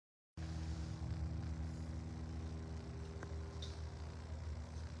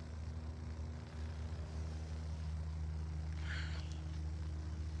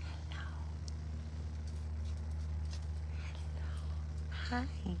Hi.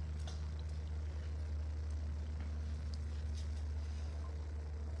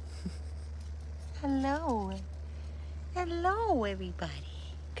 Hello. Hello, everybody.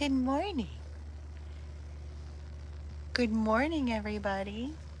 Good morning. Good morning,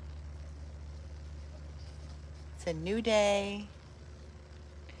 everybody. It's a new day.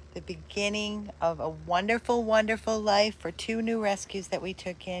 The beginning of a wonderful, wonderful life for two new rescues that we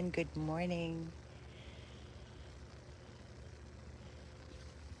took in. Good morning.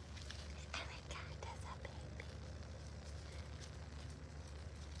 Ericka, that's a baby.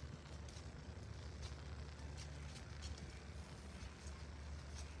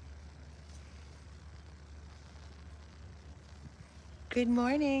 Good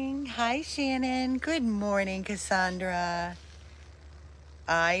morning. Hi, Shannon. Good morning, Cassandra.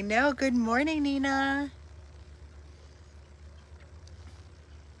 I know. Good morning, Nina.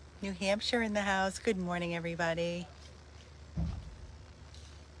 New Hampshire in the house. Good morning, everybody.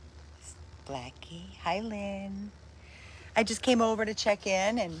 Blackie. Hi, Lynn. I just came over to check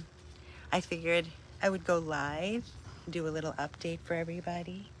in and I figured I would go live, do a little update for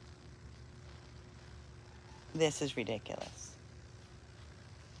everybody. This is ridiculous.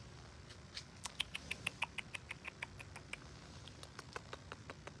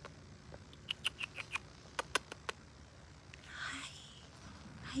 Hi.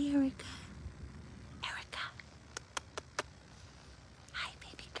 Hi, Ericka. Ericka. Hi,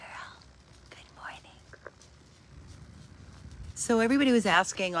 baby girl. Good morning. So everybody was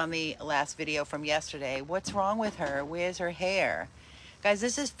asking on the last video from yesterday, what's wrong with her? Where's her hair? Guys,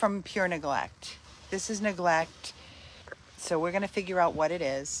 this is from pure neglect. This is neglect. So we're going to figure out what it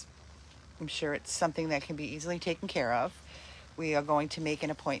is. I'm sure it's something that can be easily taken care of. We are going to make an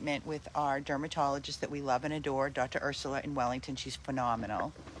appointment with our dermatologist that we love and adore, Dr. Ursula in Wellington. She's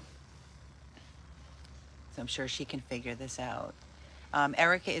phenomenal. So I'm sure she can figure this out.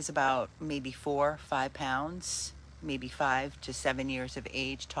 Ericka is about maybe 4 or 5 pounds, maybe 5 to 7 years of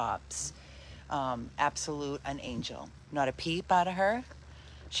age tops. Absolute an angel. Not a peep out of her.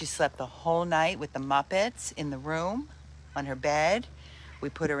 She slept the whole night with the Muppets in the room on her bed. We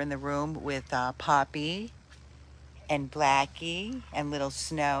put her in the room with Poppy and Blackie and little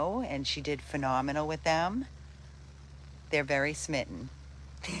Snow, and she did phenomenal with them. They're very smitten.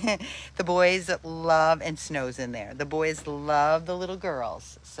 The boys love, and Snow's in there. The boys love the little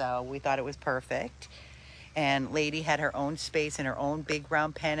girls, so we thought it was perfect. And Lady had her own space in her own big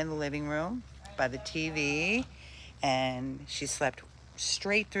round pen in the living room by the TV, and she slept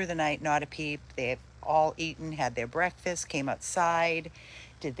straight through the night, not a peep. They had all eaten, had their breakfast, came outside,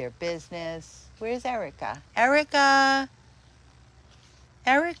 did their business. Where's Ericka? Ericka!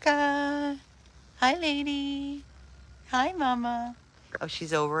 Ericka! Hi, Lady. Hi, Mama. Oh,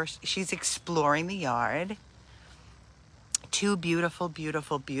 she's over. She's exploring the yard. 2 beautiful,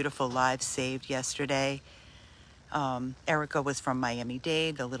 beautiful, beautiful lives saved yesterday. Ericka was from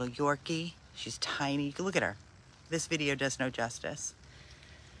Miami-Dade, the little Yorkie. She's tiny. Look at her. This video does no justice.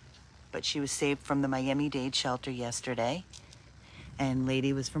 But she was saved from the Miami-Dade shelter yesterday. And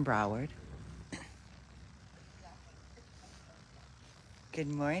Lady was from Broward. Good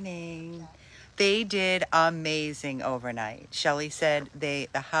morning. They did amazing overnight. Shelly said the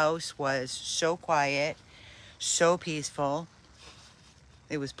house was so quiet, so peaceful.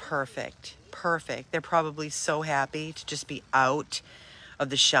 It was perfect. Perfect. They're probably so happy to just be out of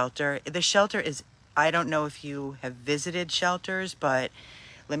the shelter. The shelter is, I don't know if you have visited shelters, but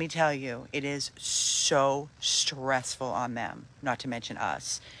let me tell you, it is so stressful on them, not to mention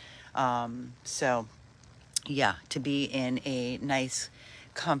us. So yeah, to be in a nice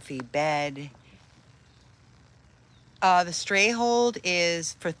comfy bed. The stray hold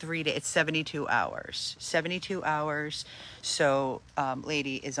is for 3 days. It's 72 hours. 72 hours. So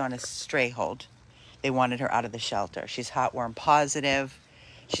Lady is on a stray hold. They wanted her out of the shelter. She's heartworm positive.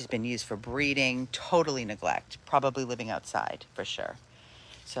 She's been used for breeding. Totally neglect. Probably living outside for sure.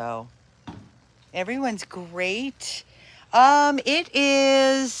 So everyone's great. It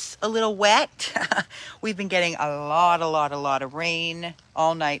is a little wet. We've been getting a lot of rain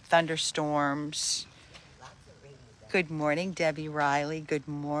all night, thunderstorms. Good morning, Debbie Riley. Good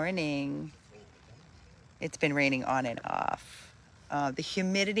morning. It's been raining on and off. The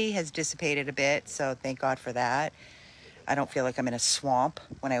humidity has dissipated a bit, so thank God for that. I don't feel like I'm in a swamp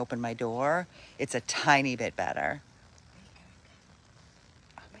when I open my door. It's a tiny bit better.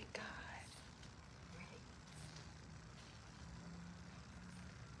 Oh my God.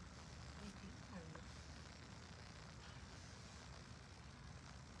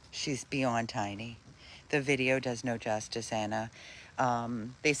 She's beyond tiny. The video does no justice, Anna.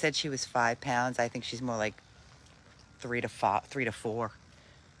 They said she was 5 pounds. I think she's more like 3 to 4.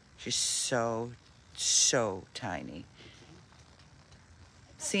 She's so, so tiny.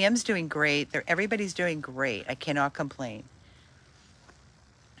 CM's doing great. Everybody's doing great. I cannot complain.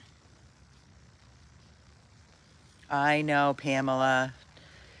 I know, Pamela.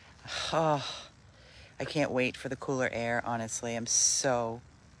 Oh, I can't wait for the cooler air, honestly. I'm so,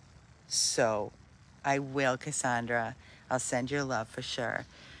 so. I will, Cassandra. I'll send your love for sure.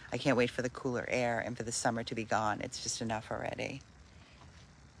 I can't wait for the cooler air and for the summer to be gone. It's just enough already.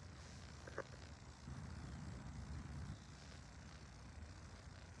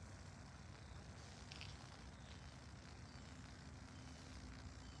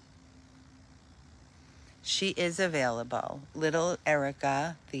 She is available. Little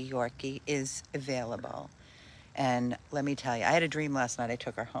Ericka, the Yorkie, is available. And let me tell you, I had a dream last night. I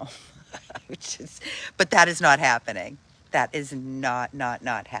took her home, but that is not happening. That is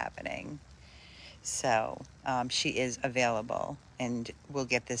not happening. So she is available, and we'll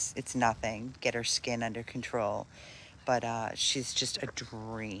get this. It's nothing. Get her skin under control. But she's just a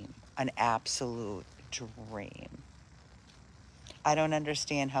dream, an absolute dream. I don't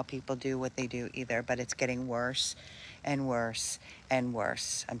understand how people do what they do either, but it's getting worse and worse and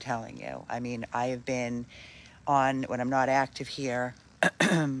worse. I'm telling you. I mean, I have been on, when I'm not active here,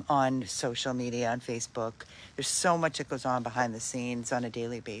 on social media, on Facebook. There's so much that goes on behind the scenes on a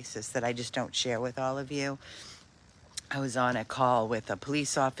daily basis that I just don't share with all of you. I was on a call with a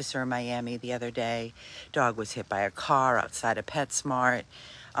police officer in Miami the other day. Dog was hit by a car outside of PetSmart.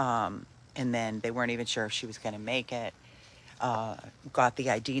 And then they weren't even sure if she was going to make it. Got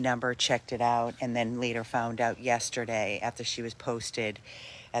the ID number, checked it out, and then later found out yesterday after she was posted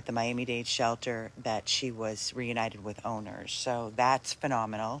at the Miami-Dade shelter that she was reunited with owners. So that's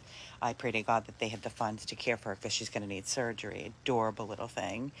phenomenal. I pray to God that they have the funds to care for her because she's going to need surgery. Adorable little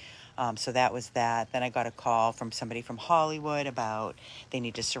thing. So that was that. Then I got a call from somebody from Hollywood about they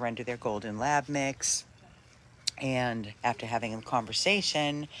need to surrender their golden lab mix. And after having a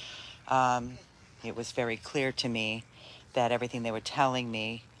conversation, it was very clear to me that everything they were telling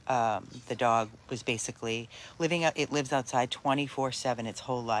me, the dog was basically living out, it lives outside 24/7 its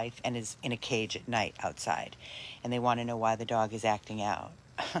whole life and is in a cage at night outside. And they want to know why the dog is acting out.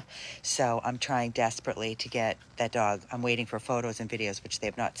 So I'm trying desperately to get that dog. I'm waiting for photos and videos, which they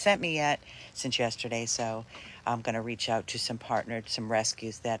have not sent me yet since yesterday. So I'm going to reach out to some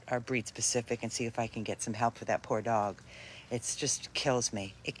rescues that are breed specific and see if I can get some help for that poor dog. It's just kills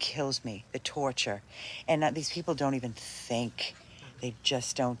me. It kills me, the torture. And these people don't even think. They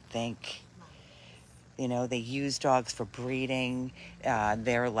just don't think. You know, they use dogs for breeding.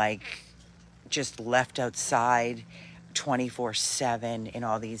 They're like just left outside 24/7 in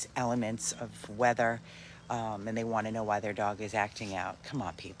all these elements of weather. And they want to know why their dog is acting out. Come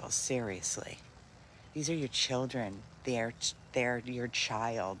on, people, seriously. These are your children. They're your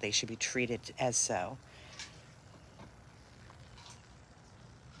child. They should be treated as so.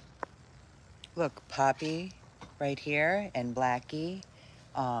 Look, Poppy right here and Blackie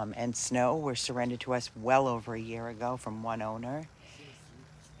and Snow were surrendered to us well over a year ago from one owner.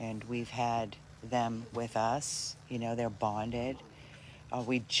 And we've had them with us. You know, they're bonded.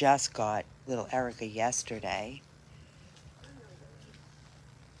 We just got little Ericka yesterday.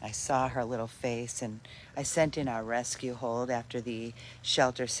 I saw her little face, and I sent in our rescue hold after the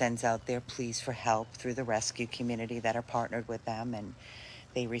shelter sends out their pleas for help through the rescue community that are partnered with them, and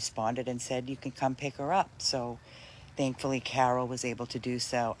they responded and said, you can come pick her up. So thankfully, Carol was able to do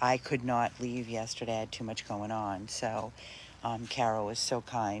so. I could not leave yesterday. I had too much going on. So Carol was so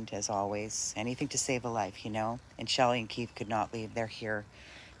kind, as always. Anything to save a life, you know? And Shelly and Keith could not leave. They're here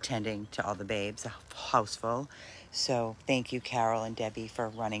tending to all the babes, a house full. So thank you, Carol and Debbie, for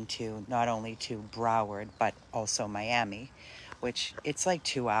running to not only to Broward, but also Miami, which it's like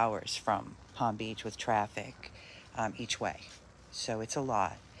 2 hours from Palm Beach with traffic each way. So it's a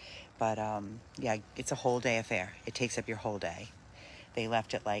lot. But yeah, it's a whole day affair. It takes up your whole day. They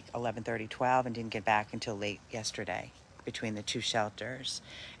left at like 11:30, 12 and didn't get back until late yesterday between the two shelters.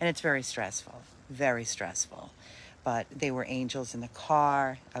 And it's very stressful, very stressful. But they were angels in the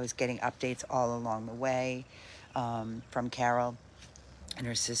car. I was getting updates all along the way from Carol and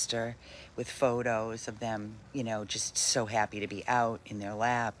her sister with photos of them, you know, just so happy to be out in their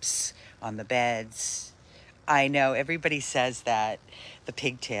laps, on the beds. I know, everybody says that, the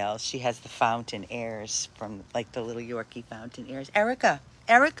pigtails. She has the fountain ears from like the little Yorkie fountain ears.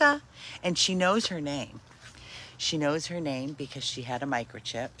 Ericka. And she knows her name. She knows her name because she had a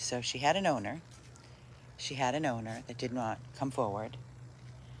microchip. So she had an owner. She had an owner that did not come forward.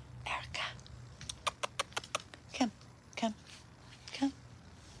 Ericka. Come, come, come,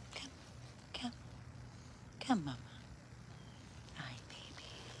 come, come, come, Mama.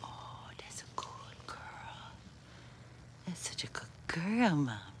 That's such a good girl,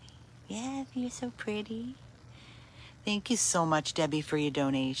 Mommy. Yeah, you're so pretty. Thank you so much, Debbie, for your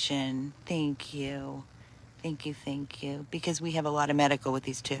donation. Thank you. Thank you, thank you. Because we have a lot of medical with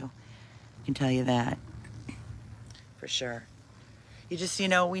these two. I can tell you that. For sure. You just, you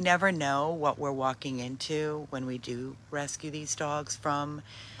know, we never know what we're walking into when we do rescue these dogs from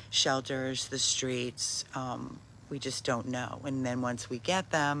shelters, the streets. We just don't know. And then once we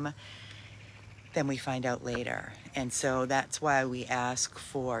get them, then we find out later. And so that's why we ask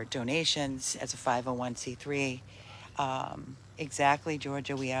for donations as a 501c3. Exactly,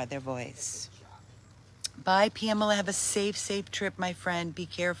 Georgia, we are their voice. Bye, Pamela. Have a safe, safe trip, my friend. Be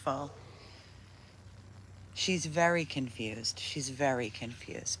careful. She's very confused. She's very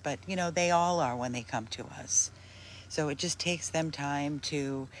confused. But, you know, they all are when they come to us. So it just takes them time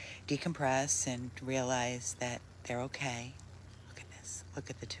to decompress and realize that they're okay. Look at this. Look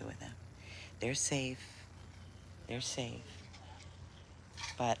at the two of them. They're safe. They're safe.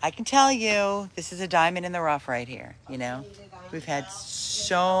 But I can tell you, this is a diamond in the rough right here, you know? We've had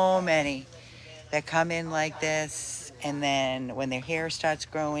so many that come in like this, and then when their hair starts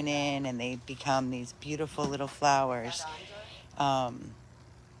growing in and they become these beautiful little flowers,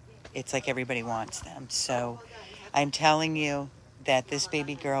 it's like everybody wants them. So I'm telling you that this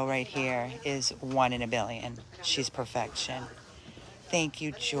baby girl right here is 1 in a billion. She's perfection. Thank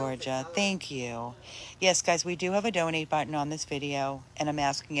you, Georgia. Thank you. Yes, guys, we do have a donate button on this video, and I'm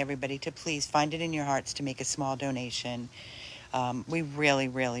asking everybody to please find it in your hearts to make a small donation. We really,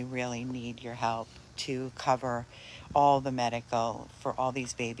 really, really need your help to cover all the medical for all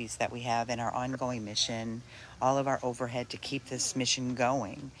these babies that we have in our ongoing mission, all of our overhead to keep this mission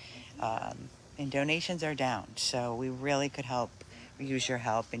going. And donations are down, so we really could use your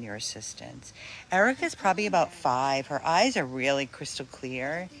help and your assistance. Ericka's probably about 5. Her eyes are really crystal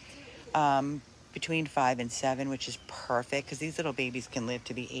clear, between 5 and 7, which is perfect because these little babies can live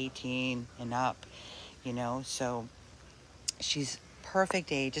to be 18 and up, you know, so she's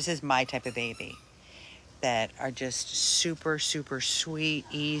perfect age. This is my type of baby that are just super, super sweet,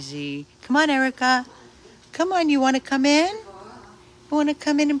 easy. Come on, Ericka. Come on, you want to come in? You want to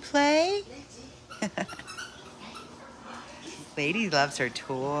come in and play? Lady loves her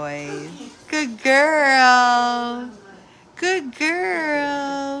toys. Good girl. Good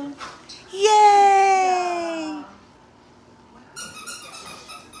girl. Yay!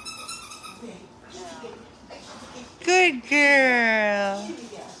 Good girl.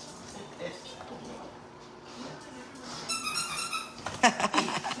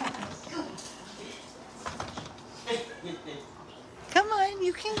 Come on,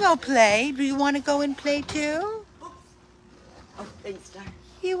 you can go play. Do you want to go and play too? Oh, thanks, Star.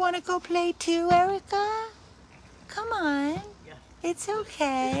 You want to go play too, Ericka? Come on. Yeah. It's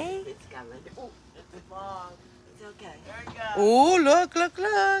okay. It's coming. Oh, Mom, it's okay. Oh, look, look,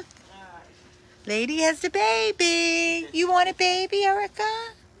 look. Lady has the baby. You want a baby,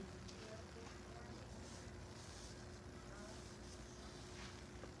 Ericka?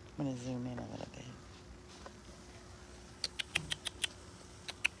 I'm going to zoom in a little bit.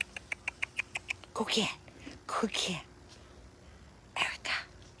 Go get. Go get. Ericka.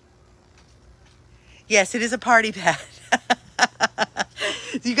 Yes, it is a party pad.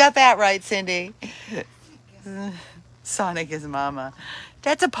 You got that right, Cindy. Sonic is mama.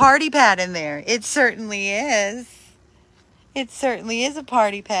 That's a party pad in there. It certainly is. It certainly is a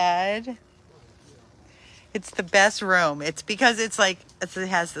party pad. It's the best room. It's because it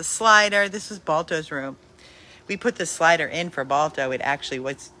has the slider. This is Balto's room. We put the slider in for Balto. It actually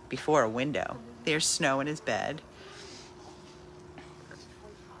was before a window. There's snow in his bed.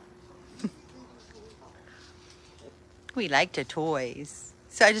 We like the toys.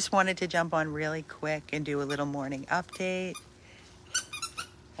 So I just wanted to jump on really quick and do a little morning update.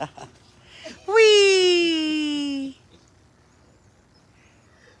 Whee!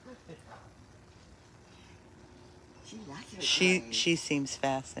 She seems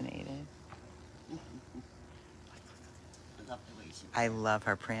fascinated. I love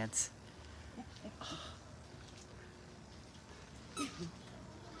her prance.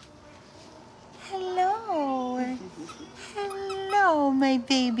 Hello. Hello, my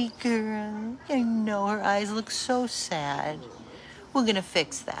baby girl. I know her eyes look so sad. We're gonna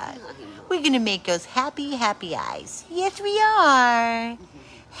fix that. We're gonna make those happy, happy eyes. Yes, we are.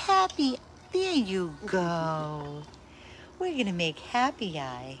 Happy. There you go. We're gonna make happy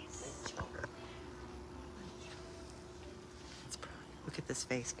eyes. Look at this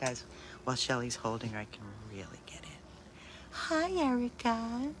face, guys. While Shelly's holding her, I can really get it. Hi,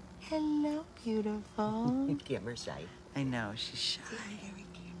 Ericka. Hello, beautiful. Camera shy. I know, she's shy.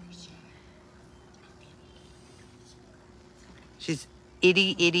 She's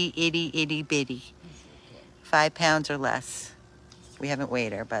itty, itty, itty, itty bitty. 5 pounds or less. We haven't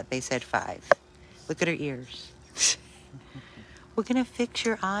weighed her, but they said 5. Look at her ears. We're gonna fix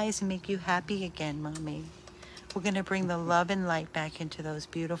your eyes and make you happy again, Mommy. We're gonna bring the love and light back into those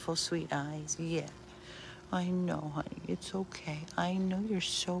beautiful, sweet eyes. Yeah. I know, honey. It's okay. I know you're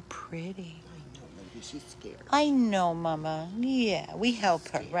so pretty. I know, maybe she's scared. I know, Mama. Yeah, we help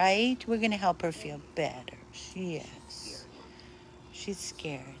her, right? We're gonna help her feel better. Yes. She's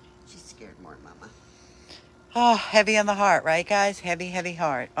scared. She's scared more, Mama. Oh, heavy on the heart, right, guys? Heavy, heavy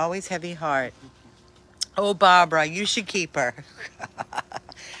heart. Always heavy heart. Oh, Barbara, you should keep her.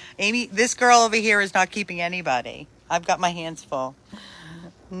 Amy, this girl over here is not keeping anybody. I've got my hands full.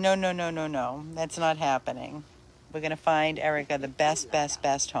 No, no, no, no, no. That's not happening. We're going to find Ericka the best, best,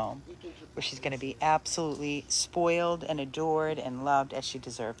 best home, where she's going to be absolutely spoiled and adored and loved as she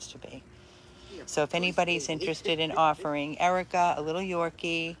deserves to be. So if anybody's interested in offering Ericka a little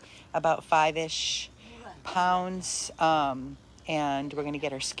Yorkie, about 5-ish pounds, and we're going to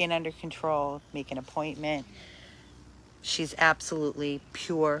get her skin under control, make an appointment. She's absolutely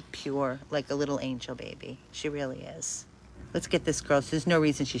pure, pure, like a little angel baby. She really is. Let's get this girl. There's no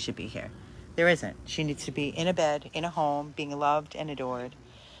reason she should be here. There isn't. She needs to be in a bed, in a home, being loved and adored.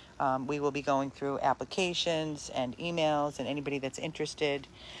 We will be going through applications and emails and anybody that's interested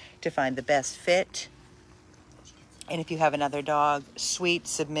to find the best fit. And if you have another dog, sweet,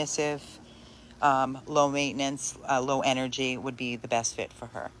 submissive, low maintenance, low energy would be the best fit for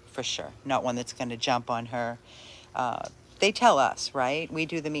her, for sure. Not one that's going to jump on her. They tell us, right? We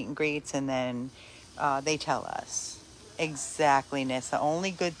do the meet and greets, and then they tell us. Exactly, Nissa.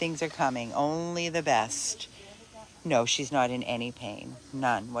 Only good things are coming. Only the best. No, she's not in any pain.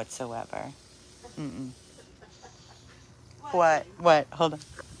 None whatsoever. Mm-mm. What? What? Hold on.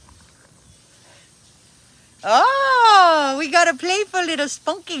 Oh, we got a playful little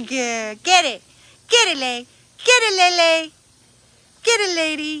spunky girl. Get it. Get it, Lay. Get it, Lele. Get it,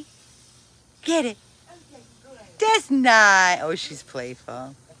 lady. Get it. That's nice. Oh, she's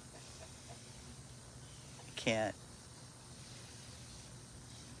playful. Can't.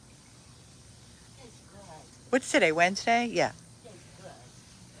 What's today, Wednesday? Yeah.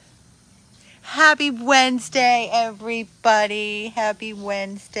 Happy Wednesday, everybody. Happy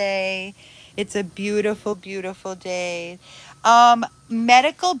Wednesday. It's a beautiful, beautiful day.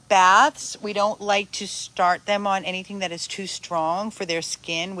 Medical baths, we don't like to start them on anything that is too strong for their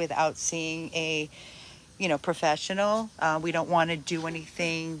skin without seeing a, professional. We don't want to do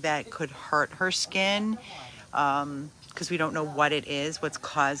anything that could hurt her skin. Because we don't know what it is, what's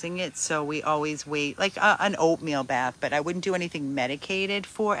causing it. So we always wait, like an oatmeal bath, but I wouldn't do anything medicated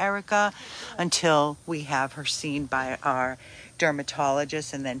for Ericka until we have her seen by our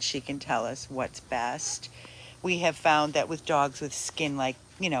dermatologist, and then she can tell us what's best. We have found that with dogs with skin like,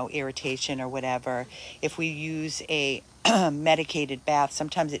 irritation or whatever, if we use a medicated bath,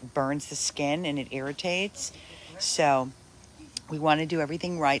 sometimes it burns the skin and it irritates. So we want to do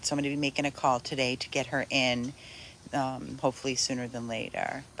everything right. So I'm going to be making a call today to get her in. Hopefully sooner than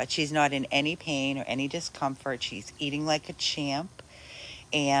later. But she's not in any pain or any discomfort. She's eating like a champ,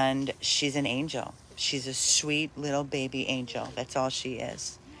 and she's an angel. She's a sweet little baby angel. That's all she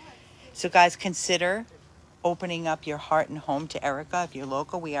is. So guys, consider opening up your heart and home to Ericka. If you're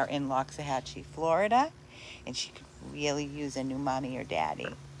local, we are in Loxahatchee, Florida, and she could really use a new mommy or daddy.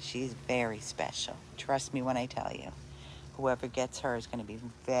 She's very special. Trust me when I tell you. Whoever gets her is going to be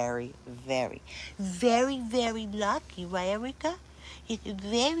very, very, very, very lucky, right, Ericka? It's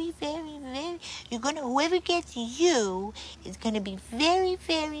very, very, very. Whoever gets you is gonna be very,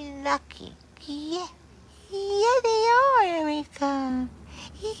 very lucky. Yeah, yeah, they are, Ericka.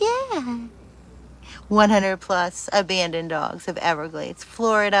 Yeah. 100 plus abandoned dogs of Everglades,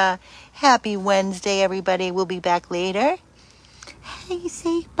 Florida. Happy Wednesday, everybody. We'll be back later. Hey,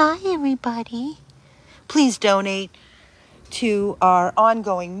 say bye, everybody. Please donate to our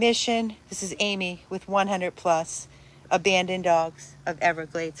ongoing mission. This is Amy with 100 plus abandoned dogs of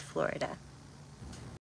Everglades, Florida.